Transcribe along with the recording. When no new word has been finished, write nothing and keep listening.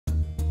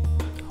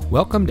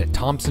Welcome to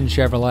Thompson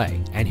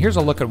Chevrolet, and here's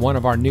a look at one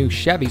of our new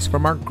Chevys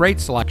from our great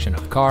selection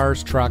of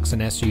cars, trucks,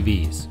 and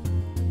SUVs.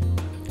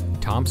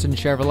 Thompson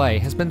Chevrolet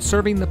has been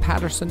serving the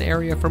Patterson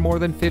area for more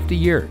than 50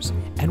 years,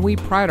 and we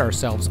pride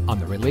ourselves on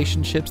the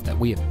relationships that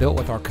we have built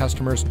with our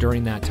customers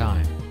during that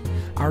time.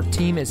 Our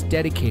team is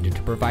dedicated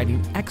to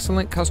providing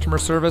excellent customer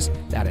service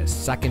that is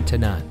second to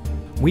none.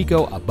 We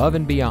go above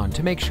and beyond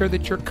to make sure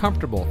that you're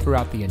comfortable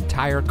throughout the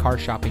entire car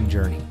shopping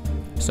journey.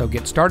 So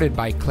get started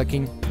by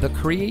clicking the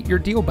Create Your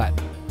Deal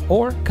button,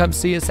 or come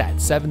see us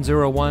at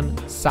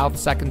 701 South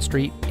 2nd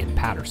Street in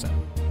Patterson.